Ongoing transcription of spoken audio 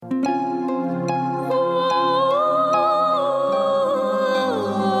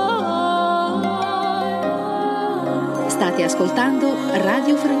State ascoltando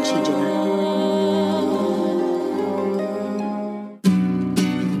Radio Francigena.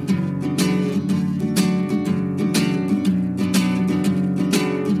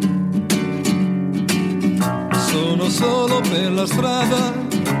 Sono solo per la strada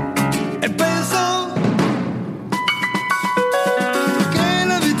e penso che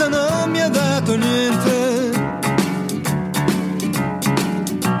la vita non mi ha dato niente.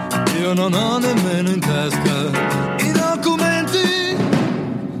 Io non ho nemmeno in tasca i documenti,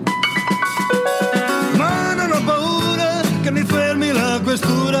 ma non ho paura che mi fermi la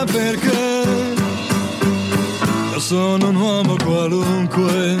questura, perché io sono un uomo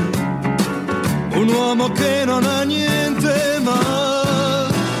qualunque, un uomo che non ha niente, ma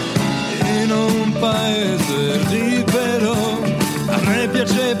in un paese libero a me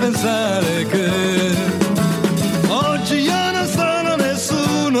piace pensare che oggi io non sono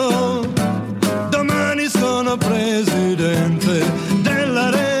nessuno, domani sono presidente della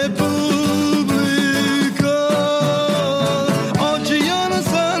Repubblica. Oggi io non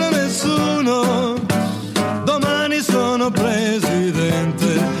sono nessuno, domani sono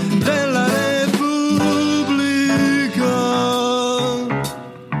presidente della Repubblica.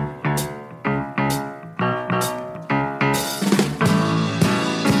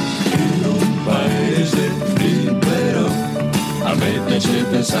 In un paese libero a me piace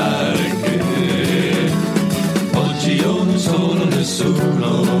pensare che oggi io non sono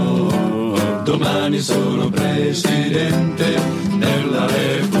nessuno, domani sono presidente della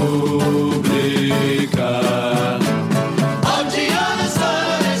Repubblica. Oggi io non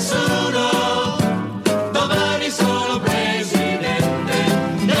sono nessuno, domani sono presidente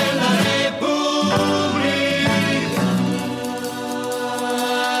della Repubblica.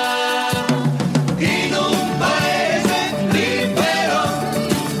 In un paese libero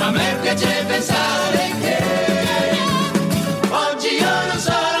a me piace pensare che oggi io non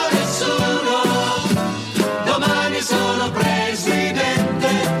sono nessuno, domani sono presidente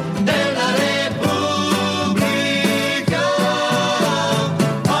della Repubblica.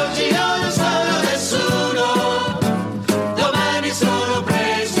 Oggi io non sono nessuno, domani sono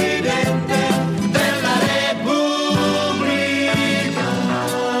presidente della Repubblica.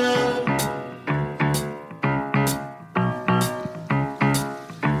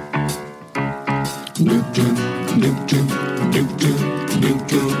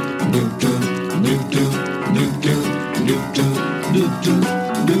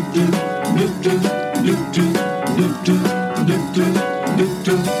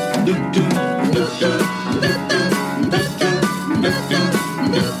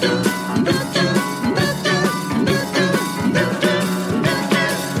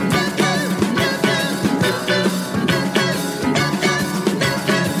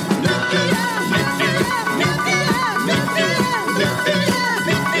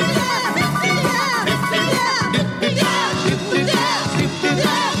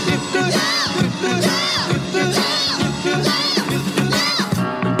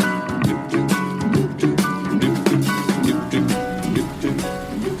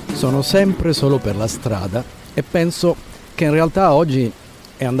 Sono sempre solo per la strada e penso che in realtà oggi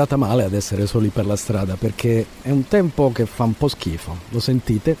è andata male ad essere soli per la strada, perché è un tempo che fa un po' schifo. Lo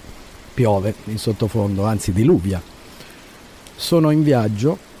sentite? Piove in sottofondo, anzi diluvia. Sono in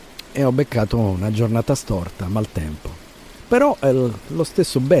viaggio e ho beccato una giornata storta, maltempo. Però è lo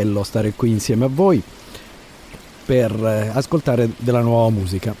stesso bello stare qui insieme a voi per ascoltare della nuova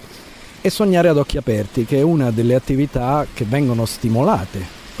musica e sognare ad occhi aperti, che è una delle attività che vengono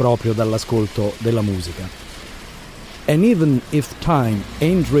stimolate proprio dall'ascolto della musica. And even if time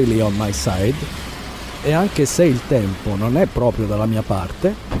ain't really on my side, e anche se il tempo non è proprio dalla mia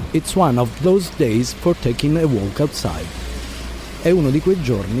parte, it's one of those days for taking a walk outside. È uno di quei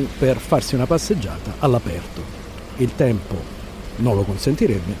giorni per farsi una passeggiata all'aperto. Il tempo non lo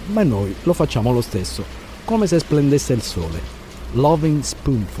consentirebbe, ma noi lo facciamo lo stesso, come se splendesse il sole. Loving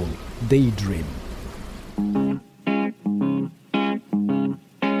Spoonful, Daydream.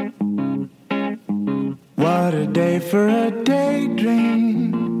 What a day for a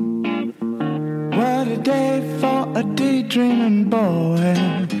daydream. What a day for a daydreaming boy.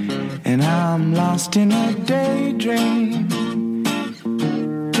 And I'm lost in a daydream,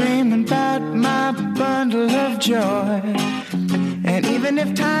 dreaming about my bundle of joy. And even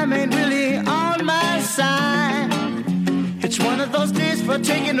if time ain't really on my side, it's one of those days for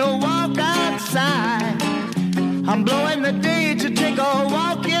taking a walk outside. I'm blowing the day to take a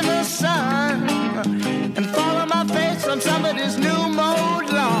walk in the sun and follow my face on somebody's new mode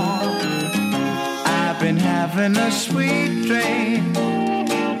lawn. I've been having a sweet dream.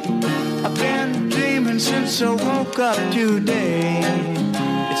 I've been dreaming since I woke up today.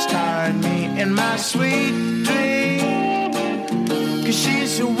 It's tiring me in my sweet dream, 'cause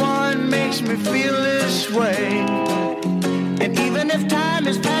she's the one makes me feel this way. And even if time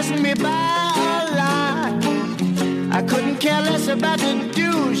is passing me by a lot, I couldn't care less about the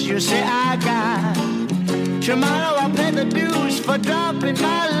dues you say I got. Tomorrow I'll pay the dues for dropping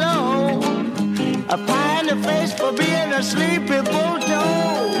my load, a pie in the face for being a sleepy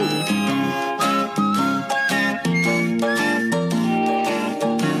bulldog.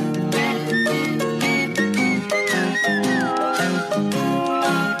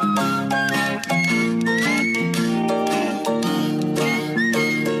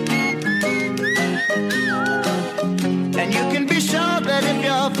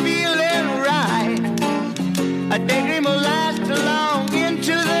 A daydream will last long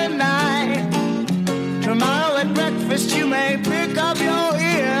into the night. Tomorrow at breakfast you may pick up your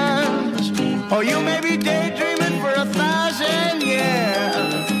ears, or you may be daydreaming for 1,000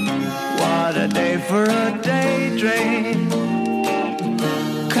 years. What a day for a daydream,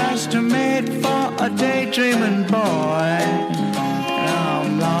 custom made for a daydreaming boy. Now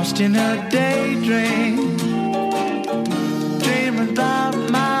I'm lost in a daydream, dreaming about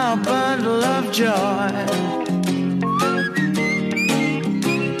my bundle of joy.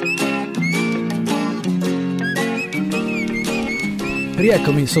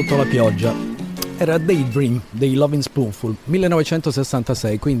 Rieccomi sotto la pioggia. Era Daydream dei Lovin' Spoonful,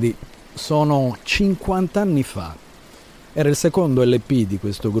 1966, quindi sono 50 anni fa. Era il secondo LP di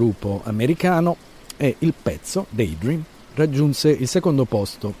questo gruppo americano e il pezzo, Daydream, raggiunse il secondo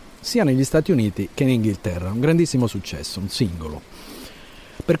posto sia negli Stati Uniti che in Inghilterra. Un grandissimo successo, un singolo.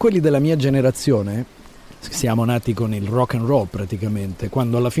 Per quelli della mia generazione, siamo nati con il rock and roll praticamente,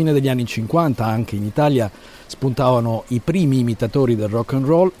 quando alla fine degli anni 50 anche in Italia spuntavano i primi imitatori del rock and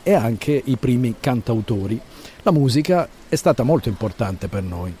roll e anche i primi cantautori. La musica è stata molto importante per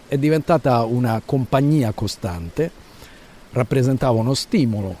noi, è diventata una compagnia costante, rappresentava uno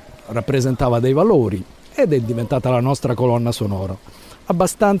stimolo, rappresentava dei valori ed è diventata la nostra colonna sonora,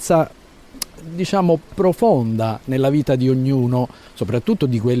 abbastanza, diciamo, profonda nella vita di ognuno, soprattutto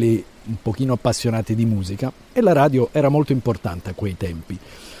di quelli un pochino appassionati di musica, e la radio era molto importante a quei tempi.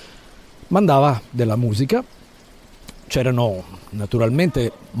 Mandava della musica, c'erano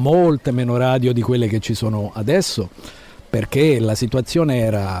naturalmente molte meno radio di quelle che ci sono adesso, perché la situazione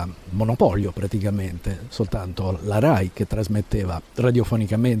era monopolio praticamente, soltanto la Rai che trasmetteva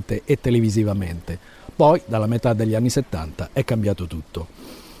radiofonicamente e televisivamente. Poi dalla metà degli anni 70 è cambiato tutto.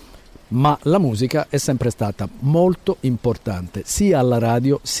 Ma la musica è sempre stata molto importante sia alla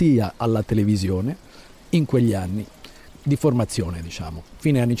radio sia alla televisione in quegli anni di formazione, diciamo,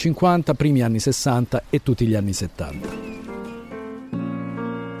 fine anni 50, primi anni 60 e tutti gli anni 70.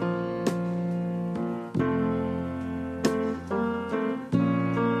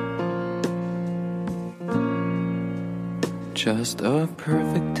 Just a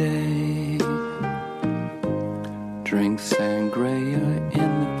perfect day. Drink sangria in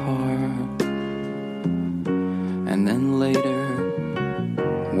the park, and then later,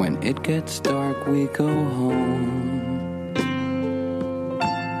 when it gets dark, we go home.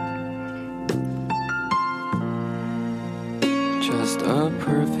 Just a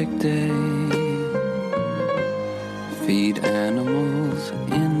perfect day. Feed animals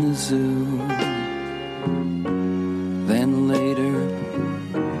in the zoo. Then later,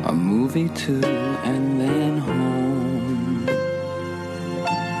 a movie too, and then home.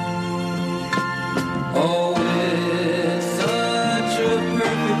 Oh, it's such a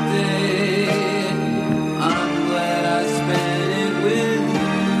perfect day. I'm glad I spent it with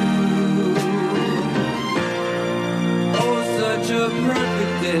you. Oh, such a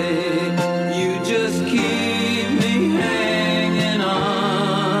perfect day. You just keep me hanging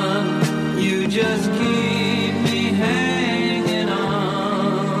on. You just keep me hanging on.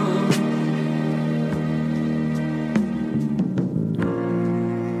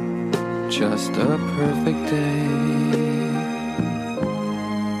 Just a perfect day.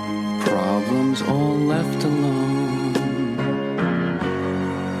 Problems all left alone.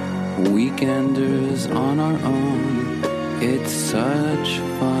 Weekenders on our own. It's such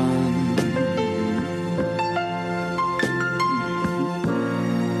fun.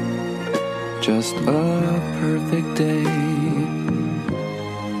 Just a perfect day.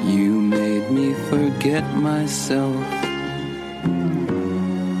 You made me forget myself.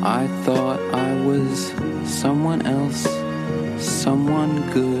 I thought I was someone else, someone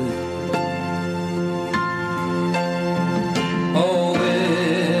good. Oh,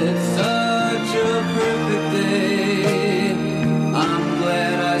 it's such a perfect day. I'm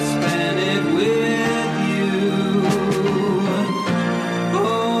glad I spent it with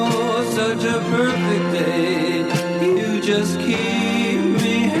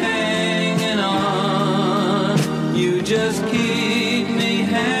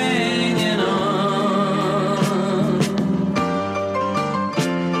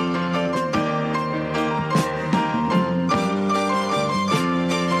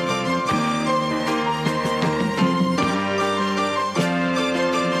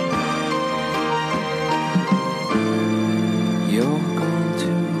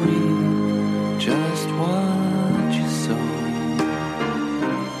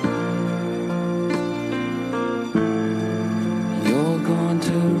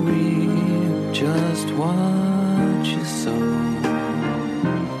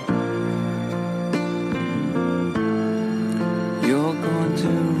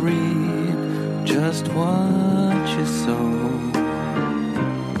just what you sow.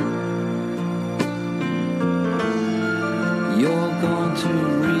 You're going to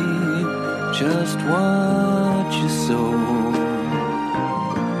reap just what you sow.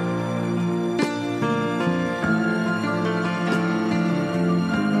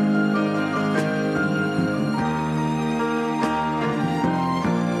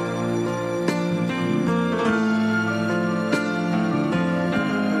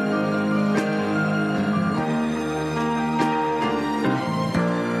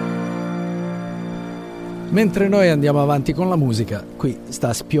 Mentre noi andiamo avanti con la musica, qui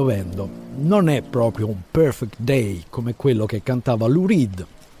sta spiovendo. Non è proprio un perfect day come quello che cantava Lou Reed.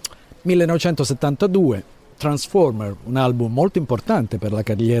 1972, Transformer, un album molto importante per la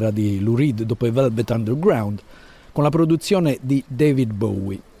carriera di Lou Reed dopo i Velvet Underground, con la produzione di David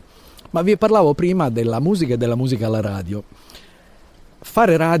Bowie. Ma vi parlavo prima della musica e della musica alla radio.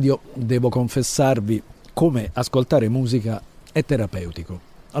 Fare radio, devo confessarvi, come ascoltare musica, è terapeutico.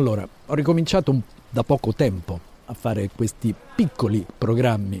 Allora, ho ricominciato da poco tempo a fare questi piccoli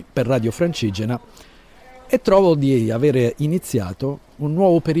programmi per Radio Francigena e trovo di avere iniziato un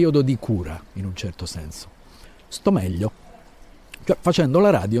nuovo periodo di cura, in un certo senso. Sto meglio, cioè facendo la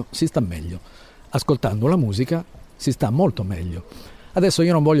radio si sta meglio, ascoltando la musica si sta molto meglio. Adesso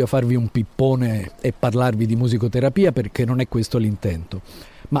io non voglio farvi un pippone e parlarvi di musicoterapia perché non è questo l'intento,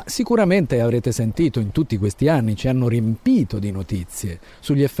 ma sicuramente avrete sentito in tutti questi anni, ci hanno riempito di notizie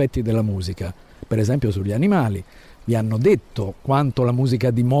sugli effetti della musica, per esempio sugli animali. Vi hanno detto quanto la musica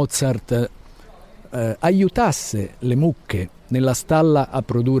di Mozart aiutasse le mucche nella stalla a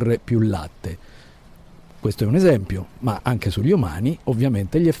produrre più latte. Questo è un esempio, ma anche sugli umani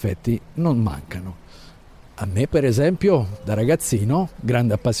ovviamente gli effetti non mancano. A me, per esempio, da ragazzino,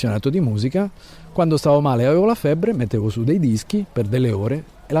 grande appassionato di musica, quando stavo male e avevo la febbre, mettevo su dei dischi per delle ore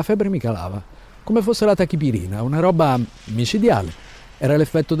e la febbre mi calava, come fosse la tachipirina, una roba micidiale. Era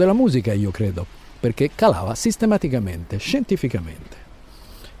l'effetto della musica, io credo, perché calava sistematicamente, scientificamente.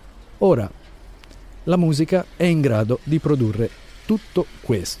 Ora, la musica è in grado di produrre tutto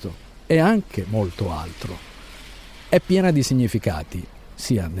questo e anche molto altro. È piena di significati,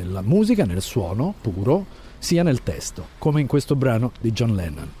 sia nella musica, nel suono puro, sia nel testo, come in questo brano di John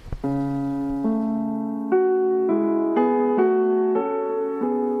Lennon.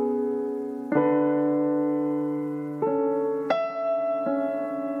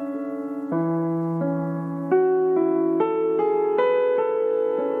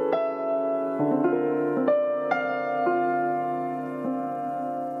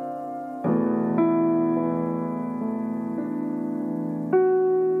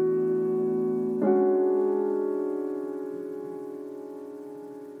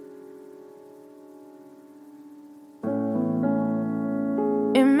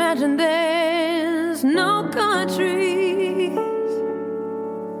 Imagine there's no countries.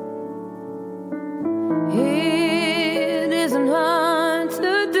 It isn't hard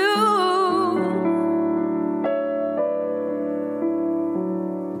to do.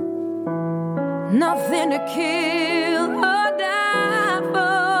 Nothing to kill or die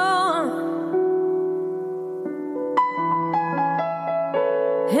for,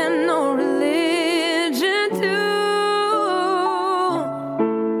 and no religion too.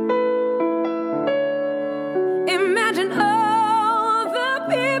 Imagine all the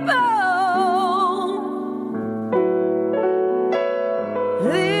people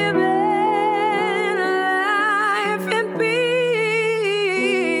living life in peace.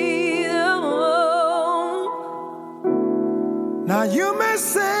 Now you may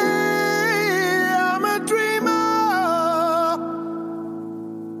say I'm a dreamer,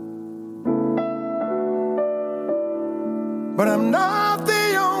 but I'm not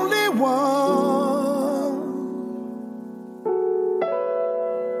the only one.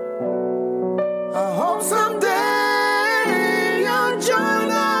 I hope someday you'll join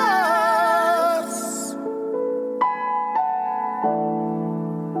us,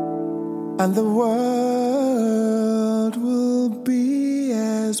 and the world will be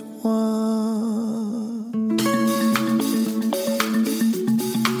as one.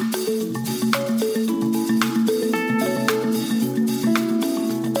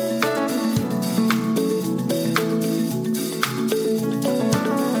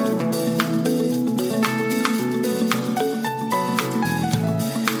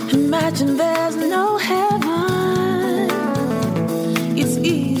 Imagine there's no heaven. It's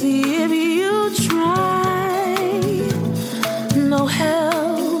easy if you try. No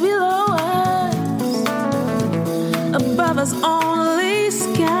hell below us, above us only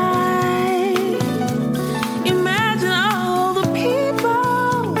sky. Imagine all the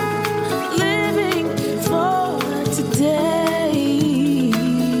people living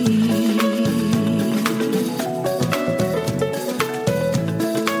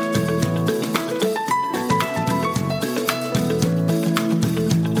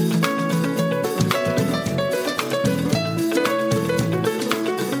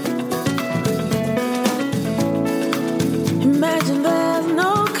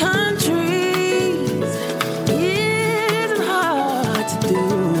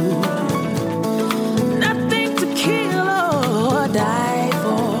do. Nothing to kill or die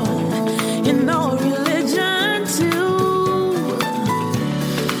for, and no religion too.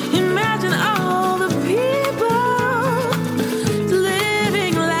 Imagine all the people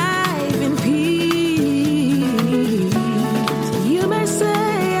living life in peace. You may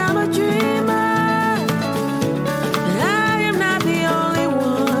say I'm a dreamer, but I am not the only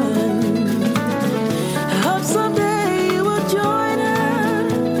one. I hope someday you will join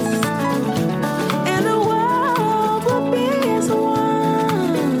us, and the world will be as one.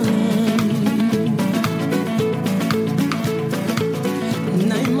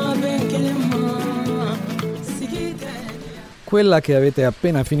 Quella che avete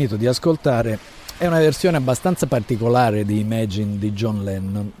appena finito di ascoltare è una versione abbastanza particolare di Imagine di John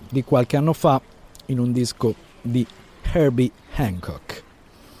Lennon di qualche anno fa in un disco di Herbie Hancock.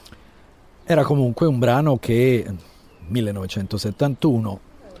 Era comunque un brano che 1971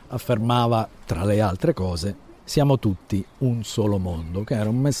 affermava, tra le altre cose, siamo tutti un solo mondo, che era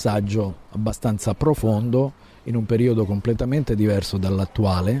un messaggio abbastanza profondo in un periodo completamente diverso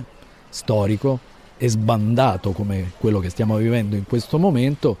dall'attuale, storico e sbandato come quello che stiamo vivendo in questo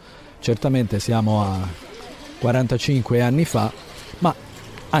momento. Certamente siamo a 45 anni fa, ma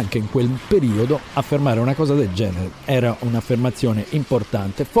anche in quel periodo affermare una cosa del genere era un'affermazione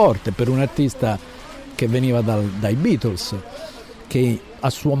importante, forte per un artista che veniva dai Beatles, che a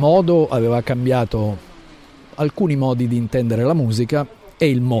suo modo aveva cambiato alcuni modi di intendere la musica e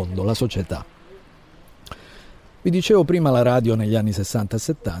il mondo, la società. Vi dicevo prima la radio negli anni 60 e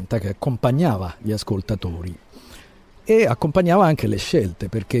 70 che accompagnava gli ascoltatori e accompagnava anche le scelte,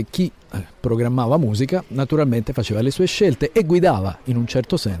 perché chi programmava musica naturalmente faceva le sue scelte e guidava in un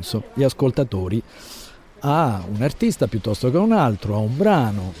certo senso gli ascoltatori a un artista piuttosto che a un altro, a un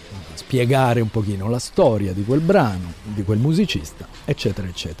brano, a spiegare un pochino la storia di quel brano, di quel musicista, eccetera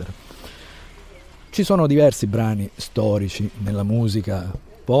eccetera. Ci sono diversi brani storici nella musica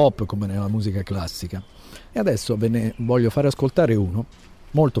pop come nella musica classica. E adesso ve ne voglio fare ascoltare uno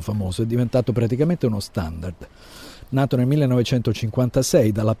molto famoso, è diventato praticamente uno standard, nato nel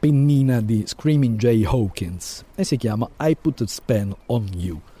 1956 dalla pennina di Screaming Jay Hawkins e si chiama I Put a Spell on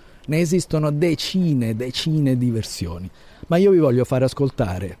You. Ne esistono decine di versioni, ma io vi voglio fare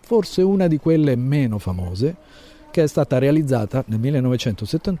ascoltare forse una di quelle meno famose, che è stata realizzata nel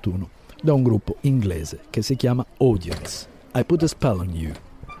 1971 da un gruppo inglese che si chiama Audience. I Put a Spell on You.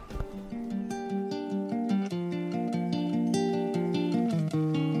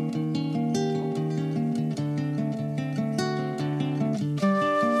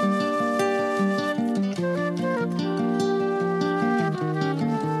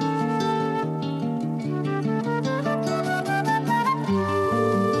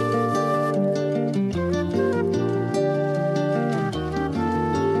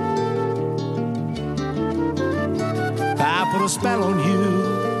 Put a spell on you,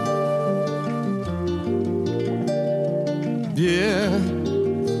 yeah,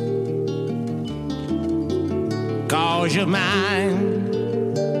 'cause you're mine.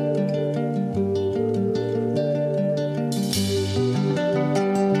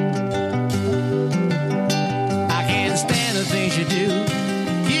 I can't stand the things you do,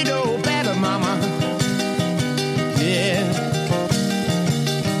 you know better, mama, yeah.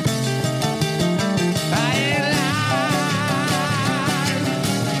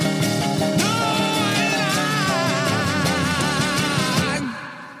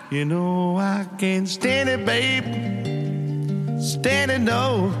 You know I can't stand it, babe. Stand it,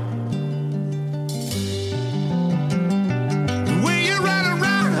 no. The way you run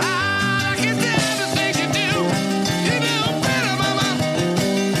around, I can't stand the things you do. You know better, mama.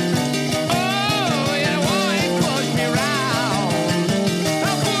 Oh, yeah, why push me around?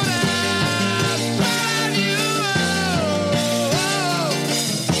 I put a spell on you. Oh,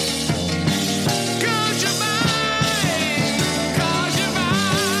 'cause you're mine. 'Cause you're mine.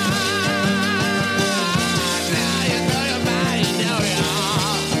 Now you know you're mine, you know you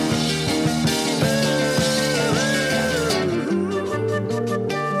are.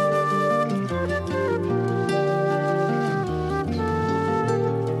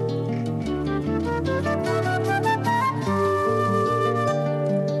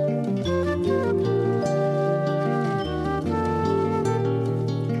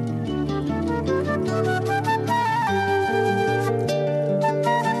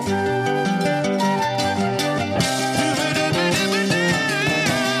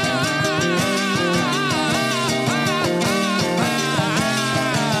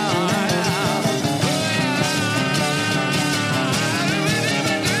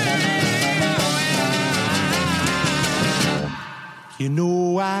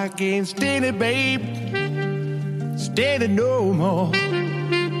 know I can't stand it, babe. Stand it no more.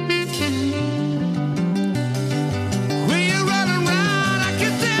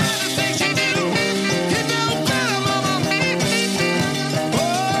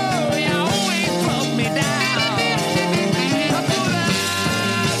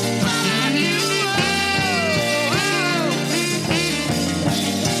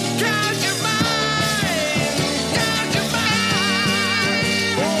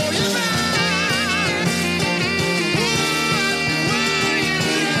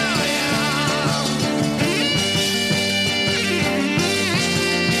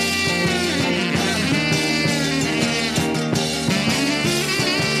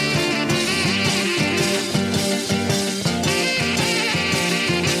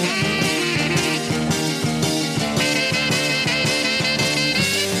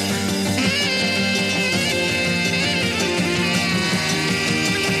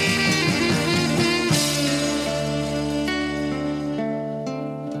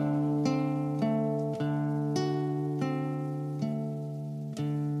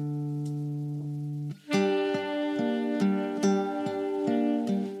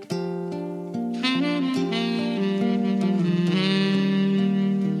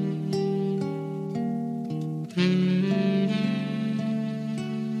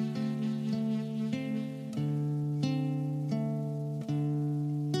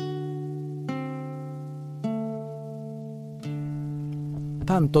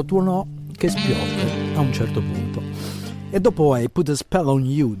 Tanto tuonò che spiove a un certo punto. E dopo I Put a Spell on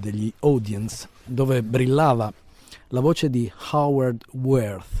You degli Audience, dove brillava la voce di Howard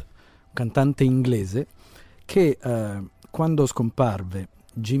Worth, cantante inglese, che quando scomparve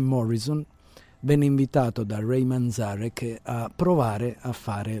Jim Morrison venne invitato da Ray Manzarek a provare a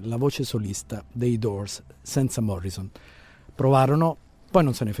fare la voce solista dei Doors senza Morrison. Provarono, poi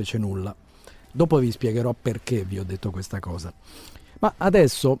non se ne fece nulla. Dopo vi spiegherò perché vi ho detto questa cosa. Ma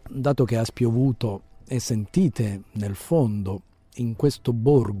adesso, dato che ha spiovuto e sentite nel fondo, in questo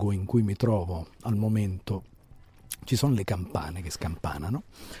borgo in cui mi trovo al momento, ci sono le campane che scampanano,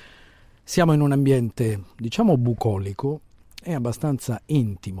 siamo in un ambiente, diciamo, bucolico e abbastanza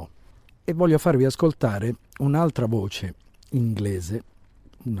intimo. E voglio farvi ascoltare un'altra voce inglese,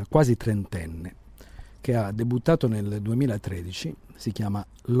 una quasi trentenne, che ha debuttato nel 2013, si chiama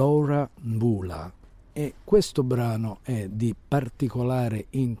Laura Mbula. E questo brano è di particolare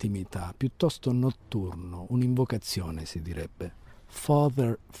intimità, piuttosto notturno, un'invocazione si direbbe.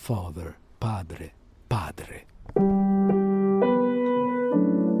 Father, Father, Padre, Padre.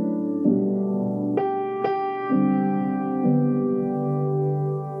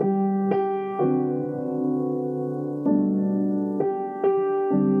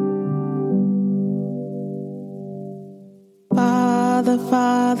 Father,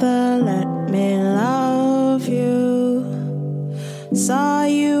 Father, let me love you. Saw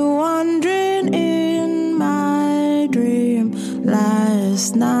you wandering in my dream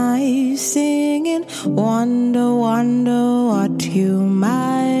last night, singing, wonder, wonder what you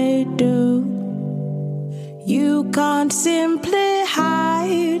might do. You can't simply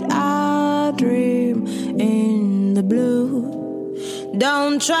hide our dream in the blue.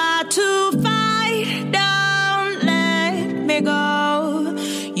 Don't try to fight, don't let me go.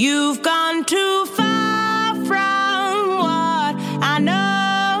 You've gone too far from what I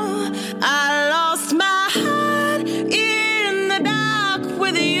know. I lost my heart in the dark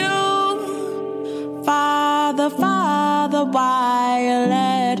with you. Father, Father, why you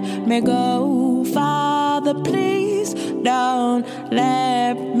let me go? Father, please don't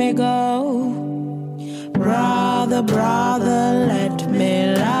let me go. Brother, brother, let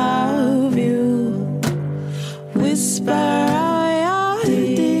me love you. Whisper all your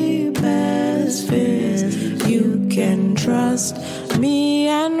deepest fears. You can trust me,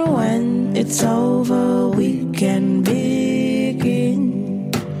 and when it's over, we can begin.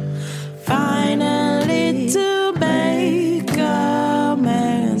 Finally, to make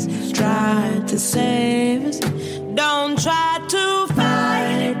amends, try to save us. Don't try to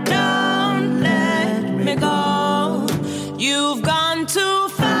fight it, don't let me go. You've gone too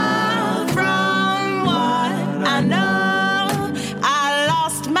far from what I know. I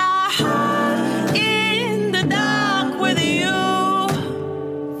lost my heart in the dark with you.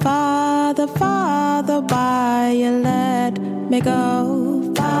 Father, Father, why you let me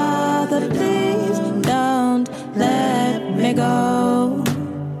go? Father, please don't let me go.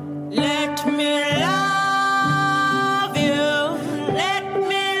 Let me love you. Let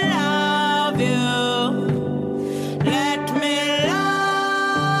me love you. Let me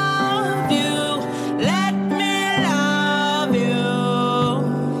love you. Let me love you.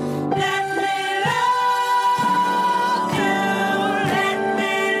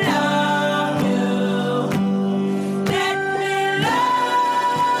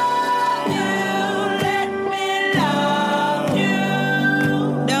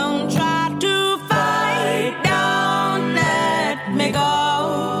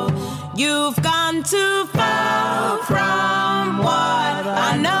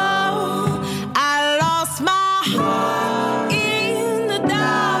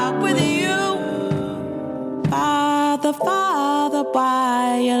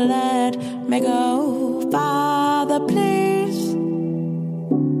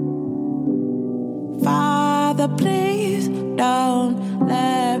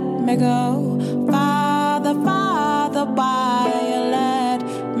 let me go. Father, Father, why you let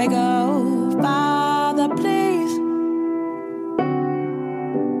me go? Father, please.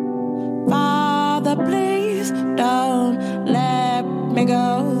 Father, please don't let me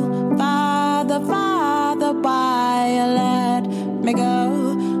go. Father, Father, why you let me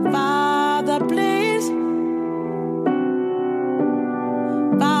go? Father, please.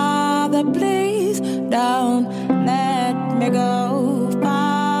 Father, please don't let me go.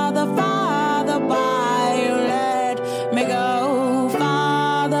 Father, Father, why you let me go?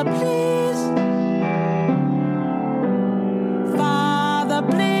 Father, please. Father,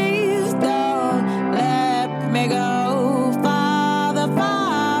 please don't let me go. Father,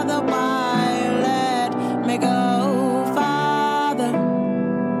 Father, why you let me go? Father,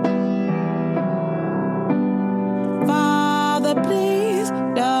 Father, please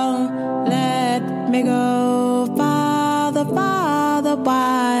don't let me go. Father, Father,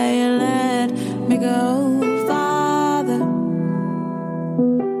 why you let me go? Father,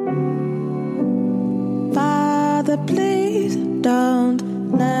 Father, please don't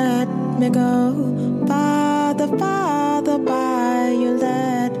let me go. Father, Father, why you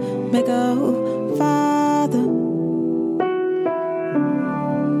let me go? Father,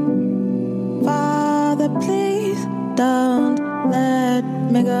 Father, please don't let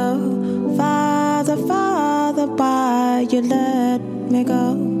me go. Father, Father, why you let me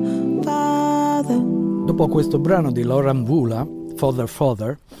go? Father. Dopo questo brano di Laurent Vula, Father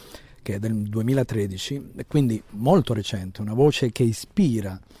Father, che è del 2013, e quindi molto recente, una voce che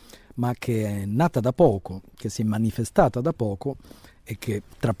ispira, ma che è nata da poco, che si è manifestata da poco e che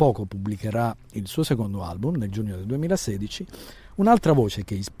tra poco pubblicherà il suo secondo album nel giugno del 2016, un'altra voce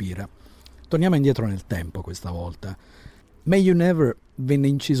che ispira. Torniamo indietro nel tempo questa volta. May You Never venne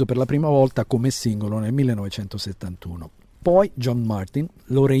inciso per la prima volta come singolo nel 1971. Poi John Martin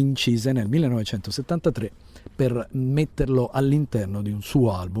lo reincise nel 1973 per metterlo all'interno di un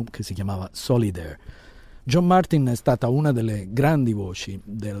suo album che si chiamava Solitaire. John Martin è stata una delle grandi voci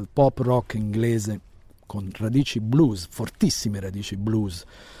del pop rock inglese con radici blues, fortissime radici blues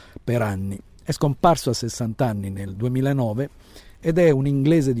per anni. È scomparso a 60 anni nel 2009 ed è un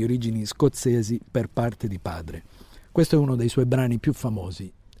inglese di origini scozzesi per parte di padre. Questo è uno dei suoi brani più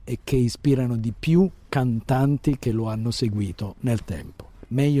famosi e che ispirano di più cantanti che lo hanno seguito nel tempo.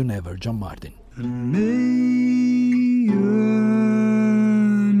 May You Never, John Martin. May you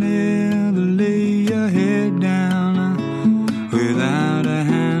never lay your head down without a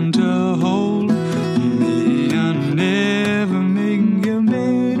hand to hold. May you never make your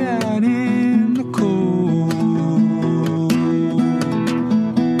bed out in the cold.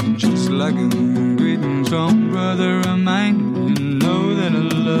 Just like a great and strong brother of mine, you know that I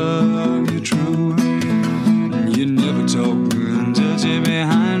love you true. You never talk and touch it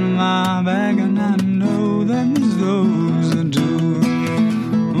behind my back, and I know that it's those that do.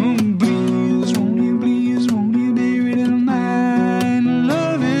 Please, won't you be ready to mine?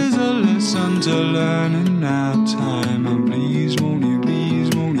 Love is a lesson to learn in our time. And please, won't you be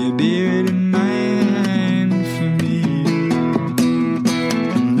ready to mine for me?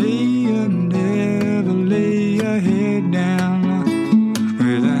 May you never lay your head down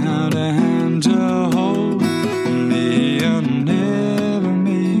without a hand to hold. May you never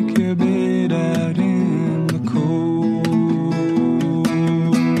make your bed out in the cold.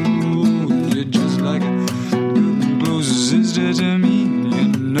 You're just like a good close sister to me. You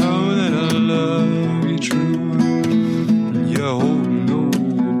know that I love you true. You're holding no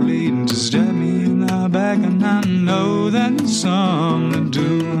blade to stab me in the back, and I know that it's something to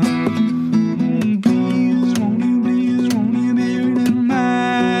do. Please, won't you be ready to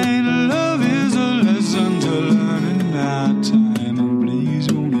mine? Love is a lesson to learn in our time. And please,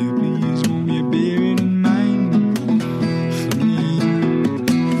 won't you be ready to mine for me?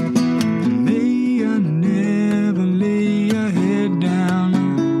 May you never lay your head down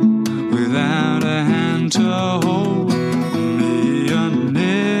without a hand to hold. May you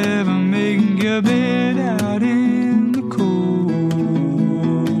never make your bed out in the cold.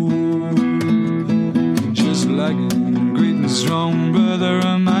 Just like a great and strong brother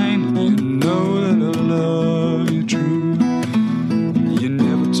of mine, you know that I love you true. You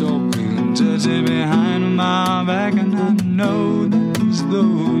never talk and touch it behind my back, and I know that it's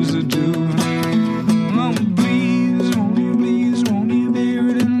those that do. Oh, please, won't you be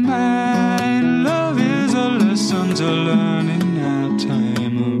ready to mine? Love is a lesson to learn in our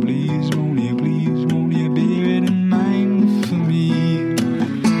time. Oh, please, won't you be ready to mine for me?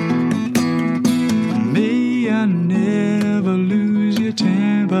 May I never lose your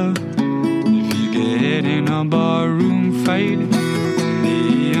temper if you get in a barroom fight.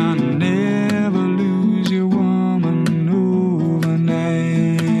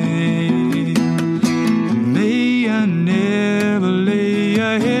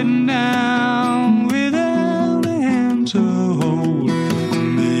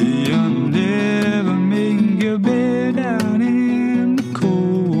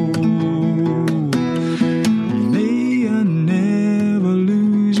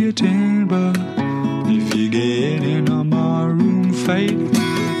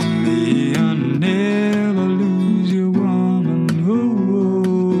 Me, I never lose you, woman, overnight.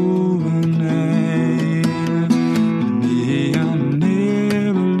 Me, I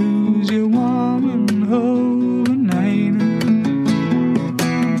never lose you, woman, overnight.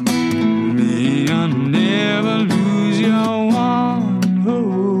 Me, I never lose your woman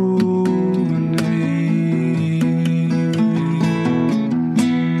overnight.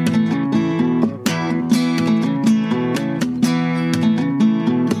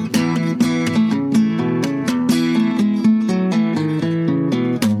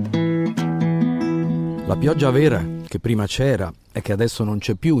 La pioggia vera che prima c'era e che adesso non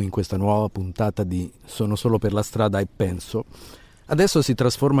c'è più in questa nuova puntata di Sono solo per la strada e penso, adesso si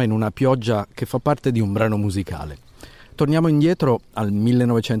trasforma in una pioggia che fa parte di un brano musicale. Torniamo indietro al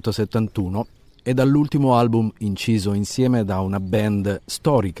 1971 e dall'ultimo album inciso insieme da una band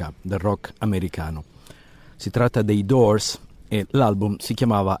storica del rock americano. Si tratta dei Doors e l'album si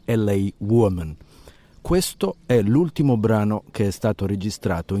chiamava LA Woman. Questo è l'ultimo brano che è stato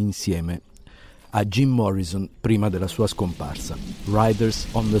registrato insieme a Jim Morrison prima della sua scomparsa, Riders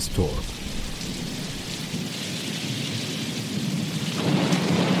on the Storm.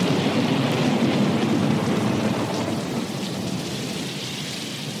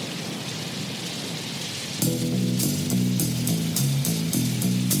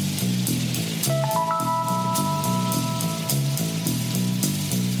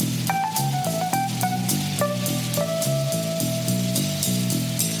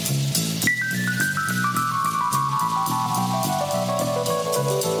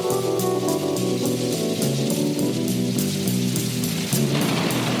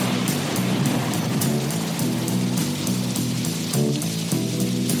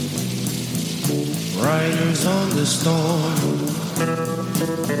 Riders on the storm,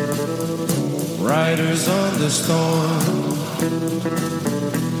 riders on the storm.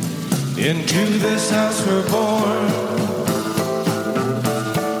 Into this house we're born,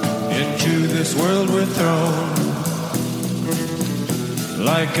 into this world we're thrown.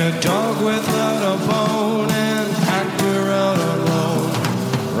 Like a dog without a bone, and packed we're out alone.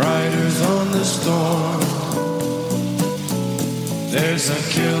 Riders on the storm. There's a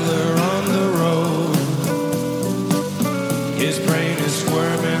killer on the road. His brain is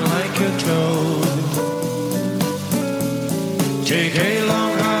squirming like a toad. Take a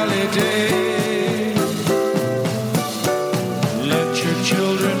long holiday. Let your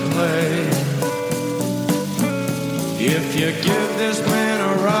children play. If you give this man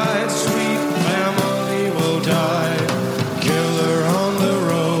a ride, sweet family will die. Killer on the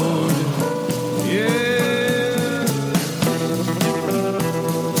road. Yeah.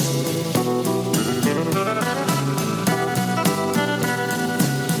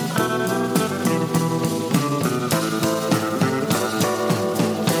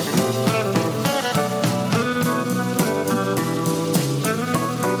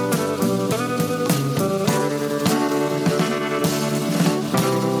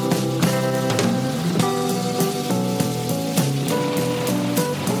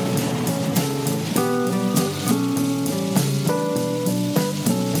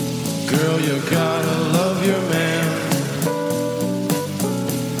 Girl, you gotta love your man.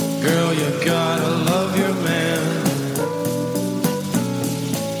 Girl, you gotta love your man.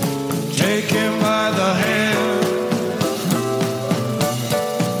 Take him by the hand.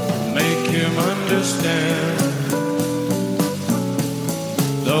 Make him understand.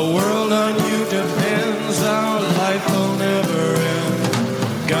 The world on you depends. Our life will never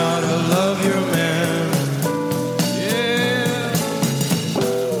end. Gotta love your man. Yeah.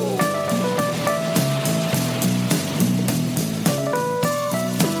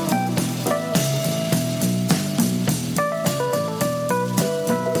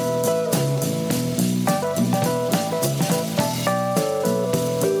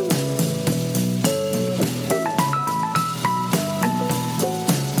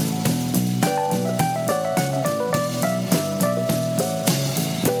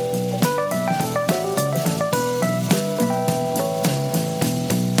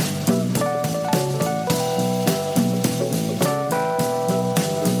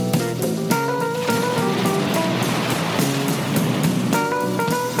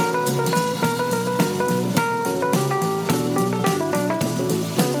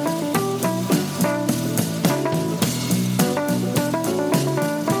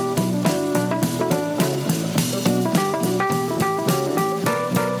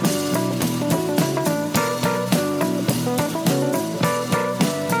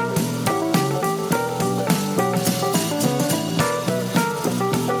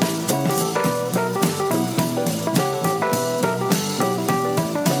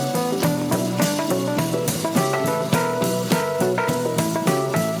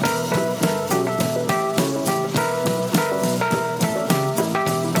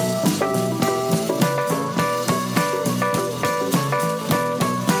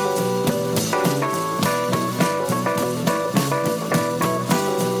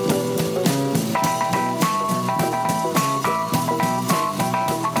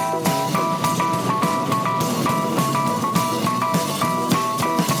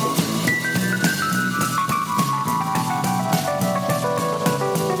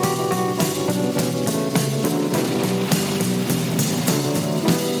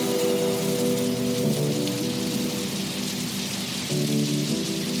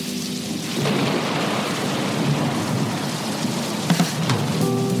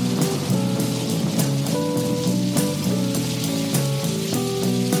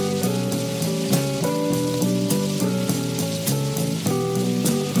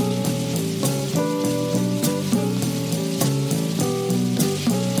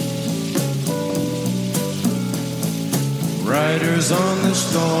 Riders on the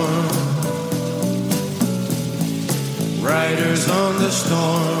storm, riders on the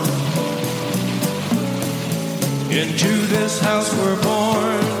storm. Into this house we're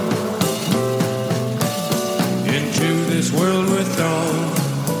born, into this world we're thrown.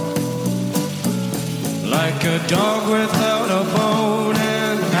 Like a dog without a bone,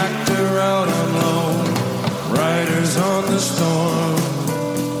 an actor out alone. Riders on the storm.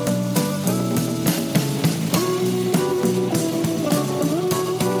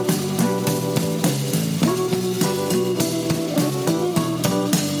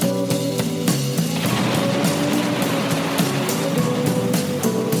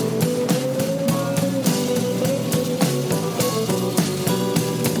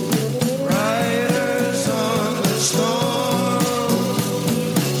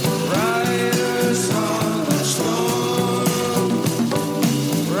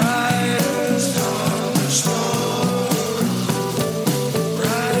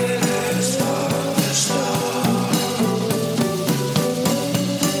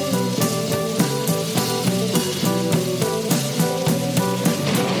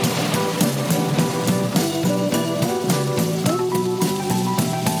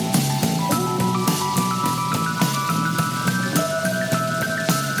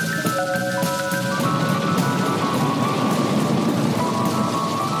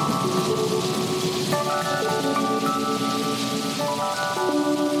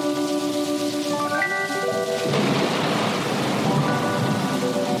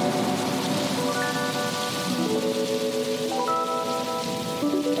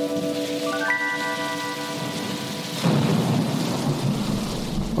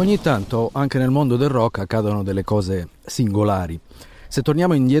 Ogni tanto anche nel mondo del rock accadono delle cose singolari. Se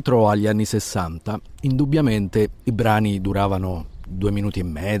torniamo indietro agli anni 60, indubbiamente i brani duravano 2 minuti e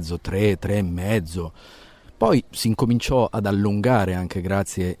mezzo, 3 e mezzo. Poi si incominciò ad allungare anche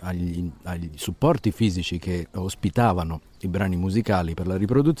grazie agli supporti fisici che ospitavano i brani musicali per la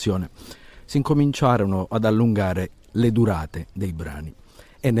riproduzione. Si incominciarono ad allungare le durate dei brani.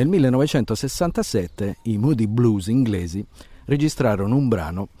 E nel 1967 i Moody Blues inglesi registrarono un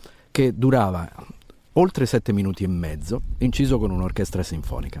brano che durava oltre 7 minuti e mezzo, inciso con un'orchestra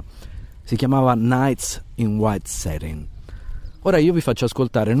sinfonica. Si chiamava Nights in White Satin. Ora io vi faccio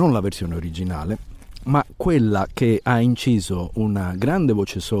ascoltare non la versione originale, ma quella che ha inciso una grande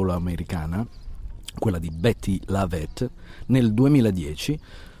voce solo americana, quella di Betty Lavette, nel 2010,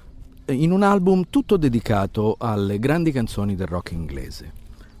 in un album tutto dedicato alle grandi canzoni del rock inglese.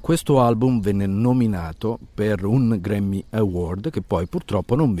 Questo album venne nominato per un Grammy Award che poi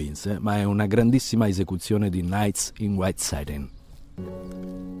purtroppo non vinse, ma è una grandissima esecuzione di Nights in White Satin.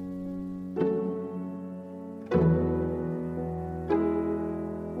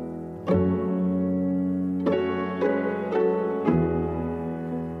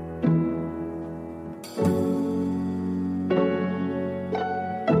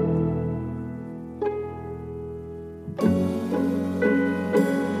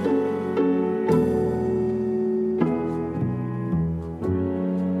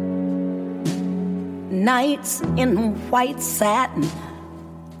 Nights in white satin,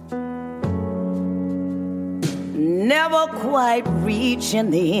 never quite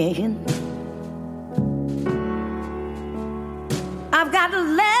reaching the end. I've got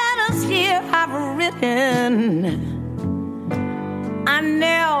letters here I've written I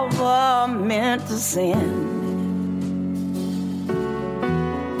never meant to send.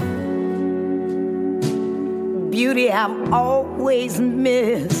 Beauty I've always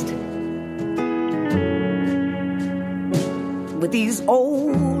missed with these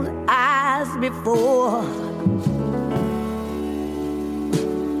old eyes before.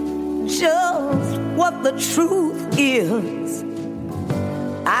 Just what the truth is,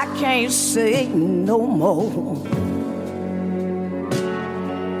 I can't say no more.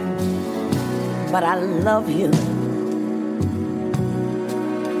 But I love you.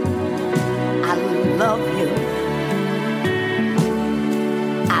 I love you.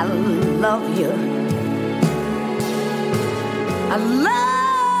 I love you. I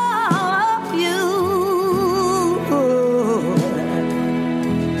love you.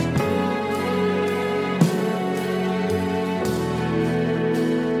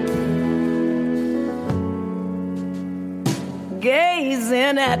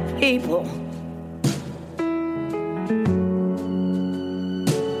 Gazing at people,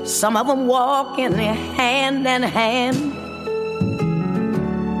 some of them walking hand in hand,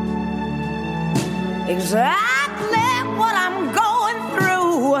 exactly what I'm going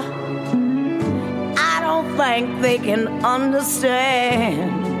through. I don't think they can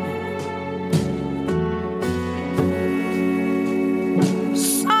understand.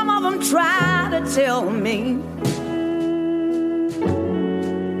 tell me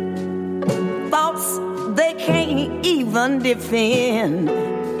thoughts they can't even defend.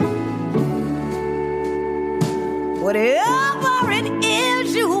 Whatever it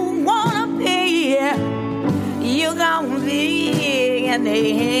is you wanna be, you're gonna be in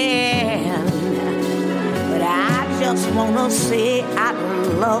the end. But I just wanna say I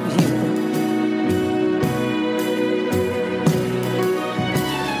love you.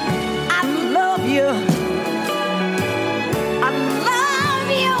 I love you. I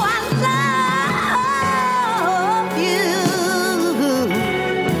love you. I love you.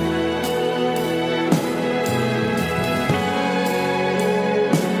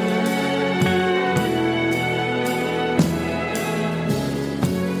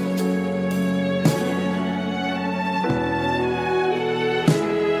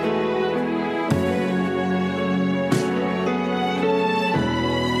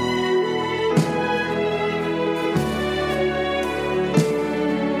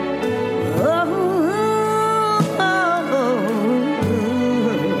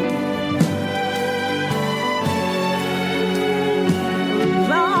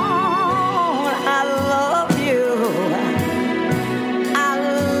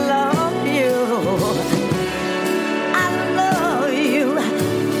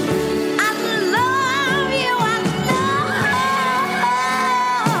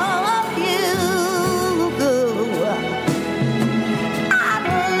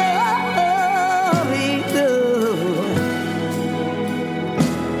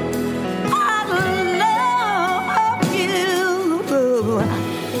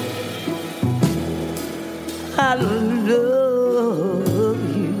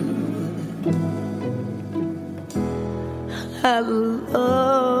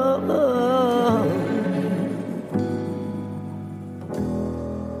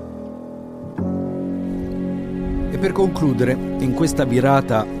 E per concludere, in questa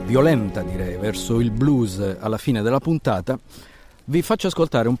virata violenta, direi, verso il blues alla fine della puntata, vi faccio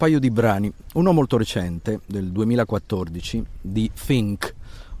ascoltare un paio di brani, uno molto recente, del 2014, di Think,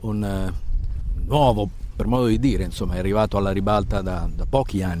 un nuovo, per modo di dire, insomma, è arrivato alla ribalta da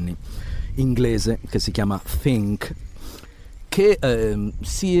pochi anni, inglese, che si chiama Think, che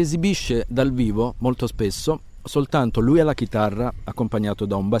si esibisce dal vivo molto spesso, soltanto lui alla chitarra, accompagnato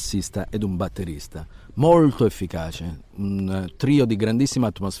da un bassista ed un batterista. Molto efficace, un trio di grandissima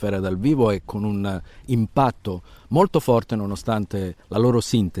atmosfera dal vivo e con un impatto molto forte nonostante la loro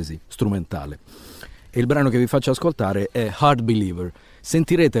sintesi strumentale. E il brano che vi faccio ascoltare è Hard Believer.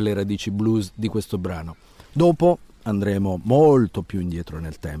 Sentirete le radici blues di questo brano. Dopo andremo molto più indietro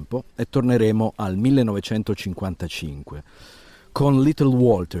nel tempo e torneremo al 1955 con Little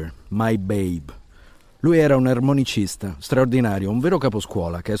Walter, My Babe. Lui era un armonicista straordinario, un vero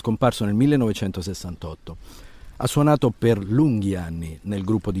caposcuola che è scomparso nel 1968. Ha suonato per lunghi anni nel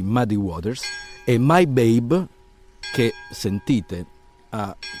gruppo di Muddy Waters e My Babe, che sentite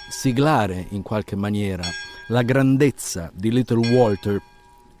a siglare in qualche maniera la grandezza di Little Walter,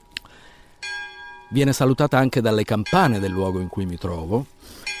 viene salutata anche dalle campane del luogo in cui mi trovo,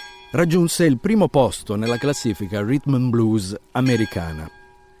 raggiunse il primo posto nella classifica Rhythm and Blues americana.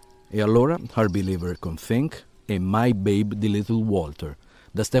 E allora, Hard Believer con Think e My Babe di Little Walter.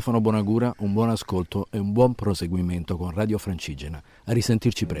 Da Stefano Bonagura un buon ascolto e un buon proseguimento con Radio Francigena. A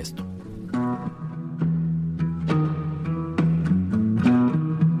risentirci presto.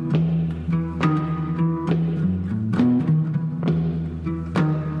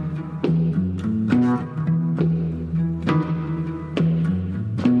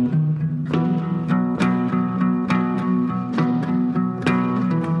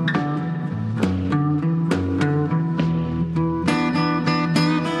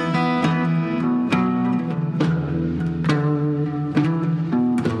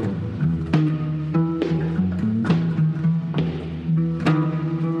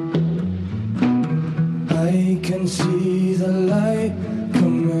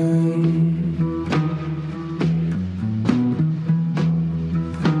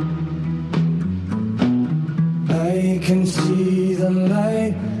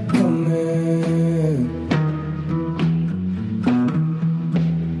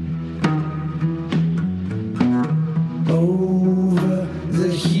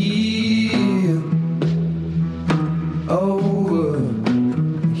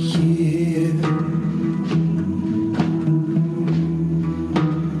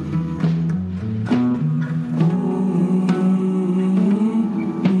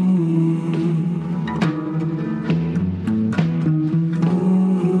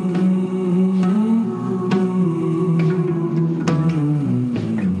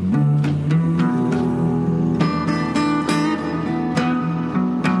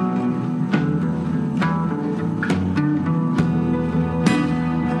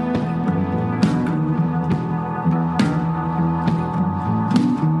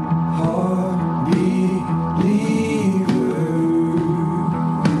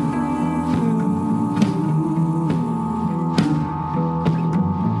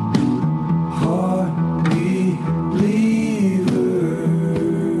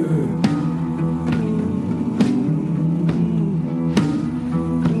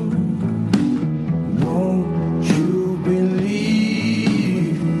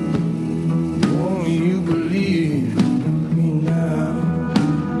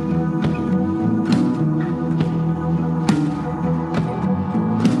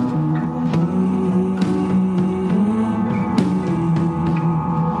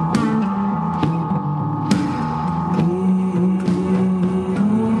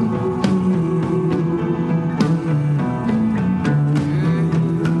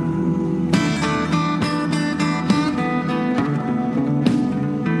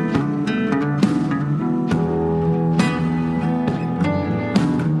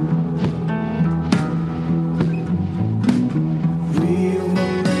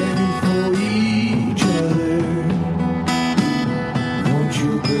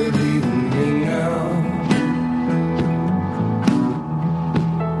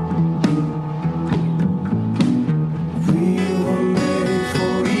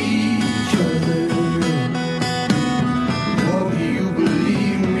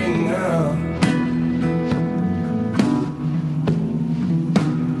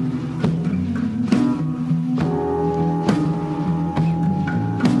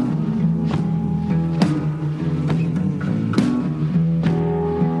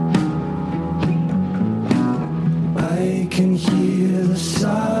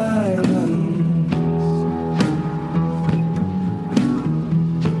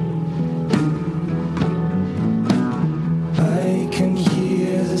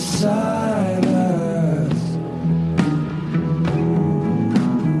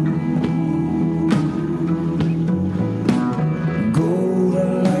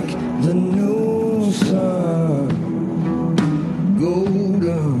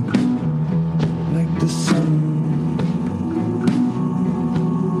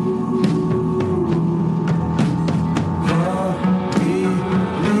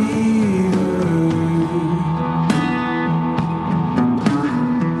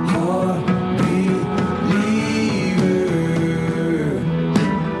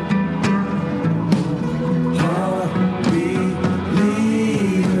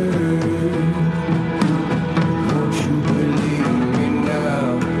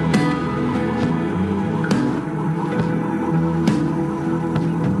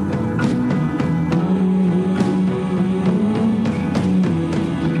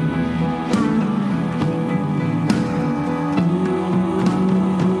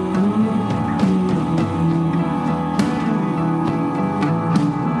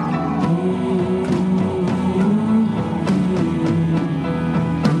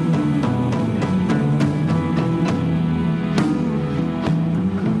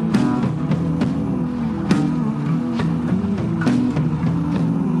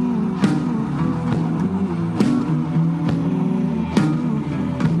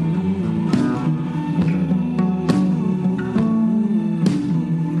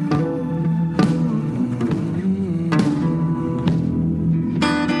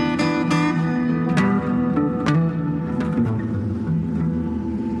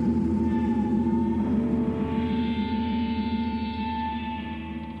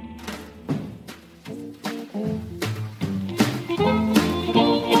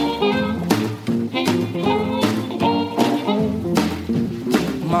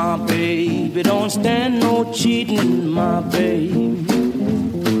 My baby don't stand no cheating, my baby.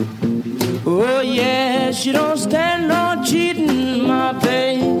 Oh yeah, she don't stand no cheating, my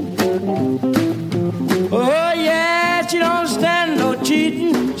baby. Oh yeah, she don't stand no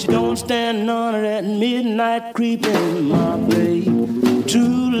cheating. She don't stand none of that midnight creeping, my baby.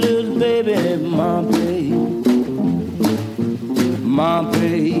 True little baby, my baby. My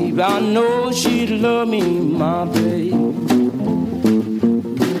baby, I know she'd love me, my baby.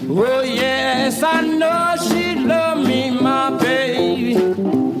 Oh yes, I know she'd love me, my baby.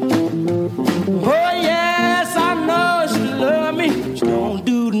 Oh yes, I know she'd love me. She don't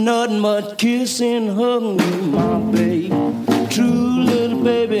do nothing but kiss and hug me, my baby. True little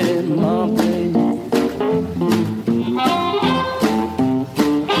baby, my baby.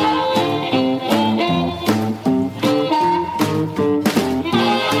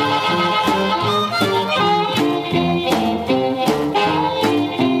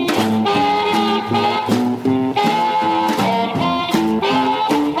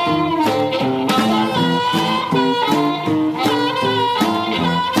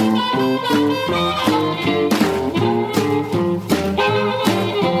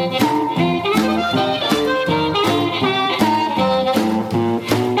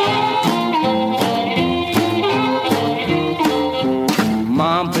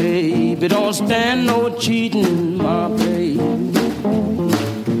 Don't stand no cheating, my baby.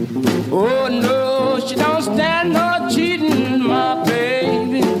 Oh no, she don't stand no cheating, my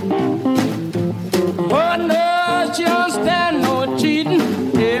baby. Oh no, she don't stand no cheating.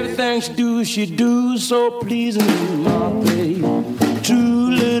 Everything she do so pleasing, my baby. True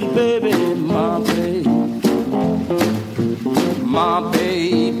little baby, my baby. My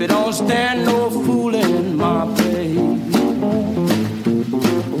baby don't stand no fooling, my baby.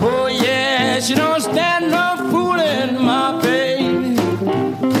 Oh yeah, she don't stand no fooling, my baby.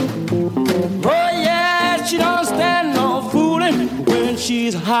 Oh yeah, she don't stand no fooling. When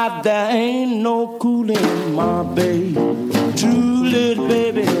she's hot, there ain't no cooling, my baby. True little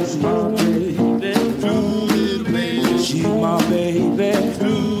baby, my baby. True little baby, she's my baby.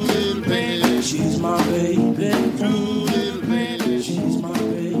 True little baby, she's my baby. True little baby, she's my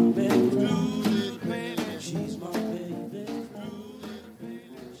baby. True little baby, she's my baby.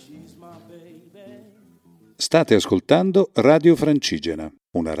 She's my baby. State ascoltando Radio Francigena,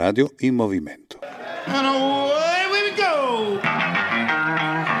 una radio in movimento. And away we go.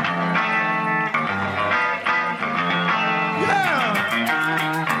 Yeah.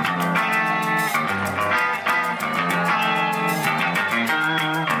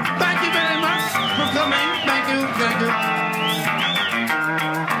 Thank you very much for coming. Thank you, thank you.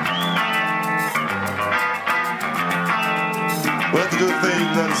 We'll have to do a theme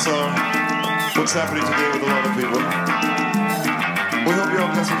that's what's happening today with a lot of people. We hope you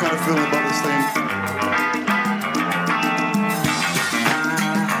all got some kind of feeling about this thing.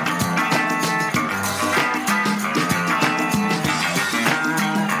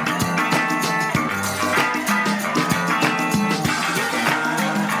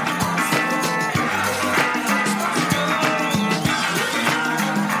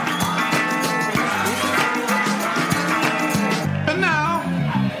 And now,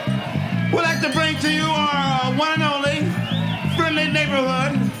 we'd like to bring to you our one and only friendly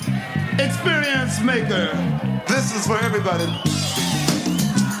neighborhood experience maker. This is for everybody.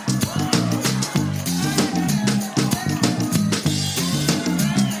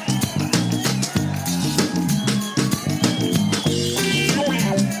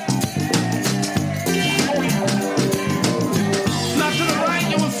 Now to the right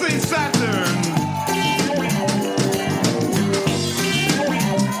you will see Saturn.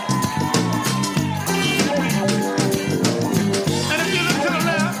 And if you look to the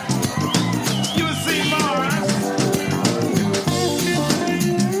left, you will see Mars.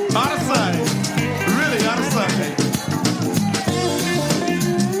 Out of sight. Really out of sight.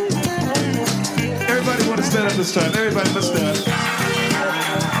 Everybody want to stand up this time. Everybody let's stand.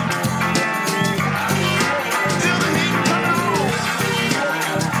 Till the heat come on.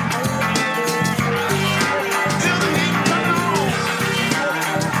 Till the heat come on.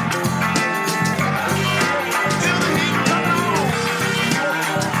 Till the heat come on.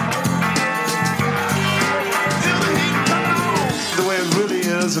 Till the heat come on. The way it really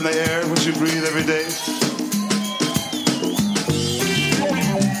is in the air, which you breathe every day.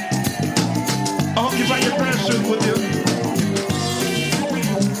 I hope you bring your parachute with you.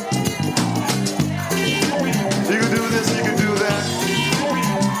 You can do this, you can do that.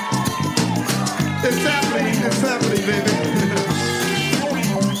 It's happening, baby.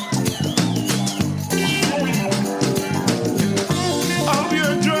 I hope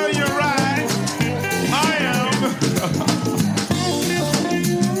you're enjoying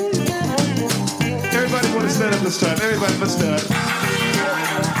this time. Everybody, let's do it.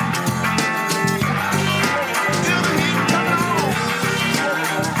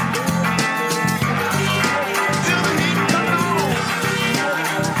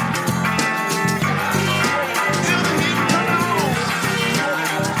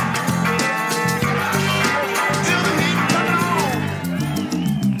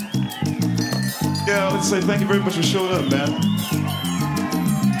 Yeah, let's say thank you very much for showing up, man.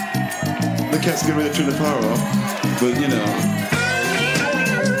 The cat's getting ready to turn the power off, but you know.